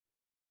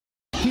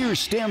Here's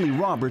Stanley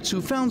Roberts,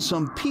 who found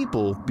some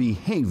people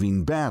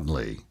behaving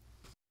badly.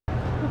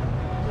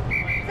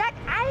 Zach,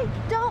 I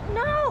don't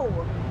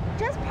know.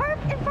 Just park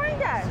and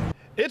find us.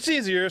 It's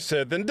easier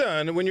said than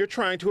done when you're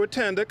trying to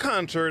attend a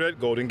concert at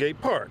Golden Gate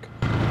Park.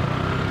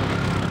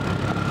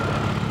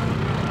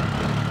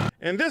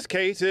 In this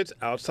case, it's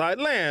outside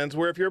lands,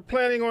 where if you're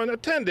planning on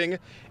attending,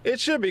 it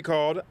should be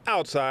called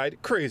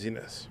outside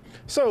craziness.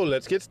 So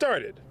let's get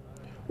started.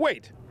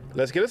 Wait,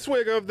 let's get a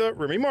swig of the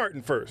Remy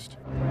Martin first.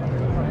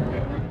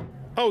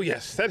 Oh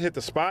yes, that hit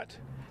the spot.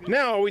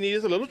 Now all we need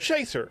is a little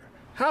chaser.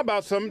 How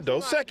about some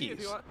Dos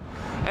Equis?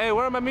 Hey,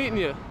 where am I meeting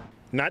you?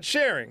 Not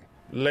sharing.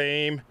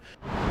 Lame.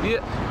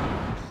 Yeah.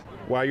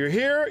 While you're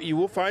here, you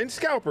will find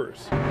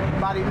scalpers.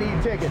 Anybody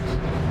need tickets?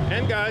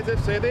 And guys that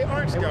say they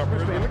aren't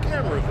scalpers when the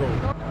camera's rolling.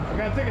 What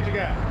kind of ticket you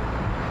got?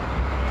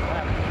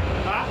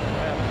 Huh?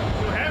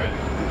 You have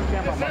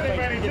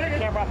it.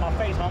 Can't wrap my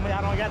face, homie.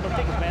 I don't got no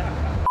tickets,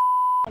 man.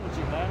 With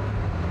you, man.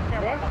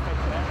 Can't wrap my face,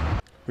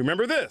 man.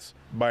 Remember this,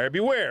 buyer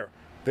beware.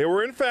 There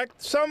were in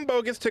fact some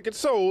bogus tickets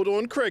sold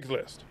on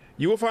Craigslist.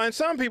 You will find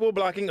some people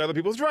blocking other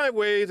people's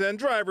driveways and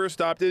drivers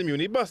stopped in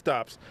Muni bus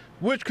stops,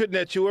 which could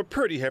net you a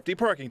pretty hefty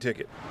parking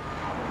ticket.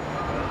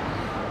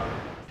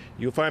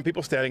 You'll find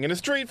people standing in the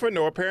street for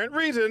no apparent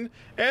reason,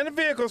 and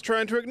vehicles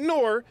trying to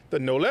ignore the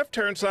no left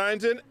turn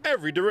signs in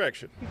every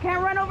direction. You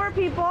can't run over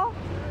people.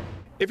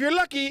 If you're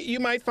lucky, you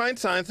might find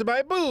signs to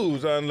buy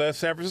booze, unless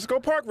San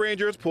Francisco park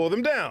rangers pull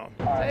them down.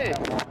 Hey,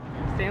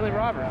 Stanley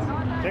Roberts.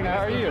 How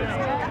are you?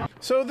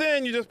 So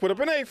then you just put up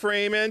an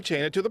A-frame and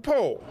chain it to the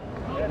pole.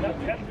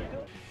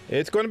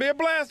 It's going to be a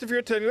blast if you're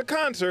attending a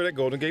concert at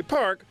Golden Gate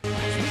Park.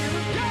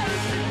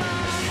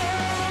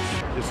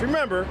 Just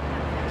remember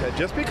that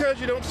just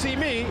because you don't see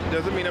me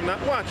doesn't mean I'm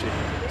not watching.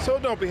 So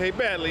don't behave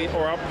badly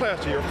or I'll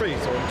plaster your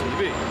face on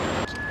TV.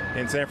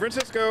 In San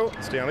Francisco,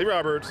 Stanley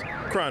Roberts,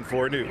 KRON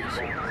 4 News.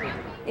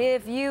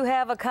 If you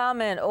have a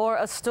comment or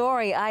a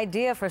story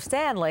idea for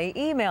Stanley,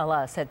 email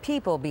us at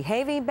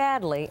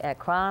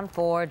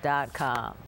peoplebehavingbadly@kron4.com.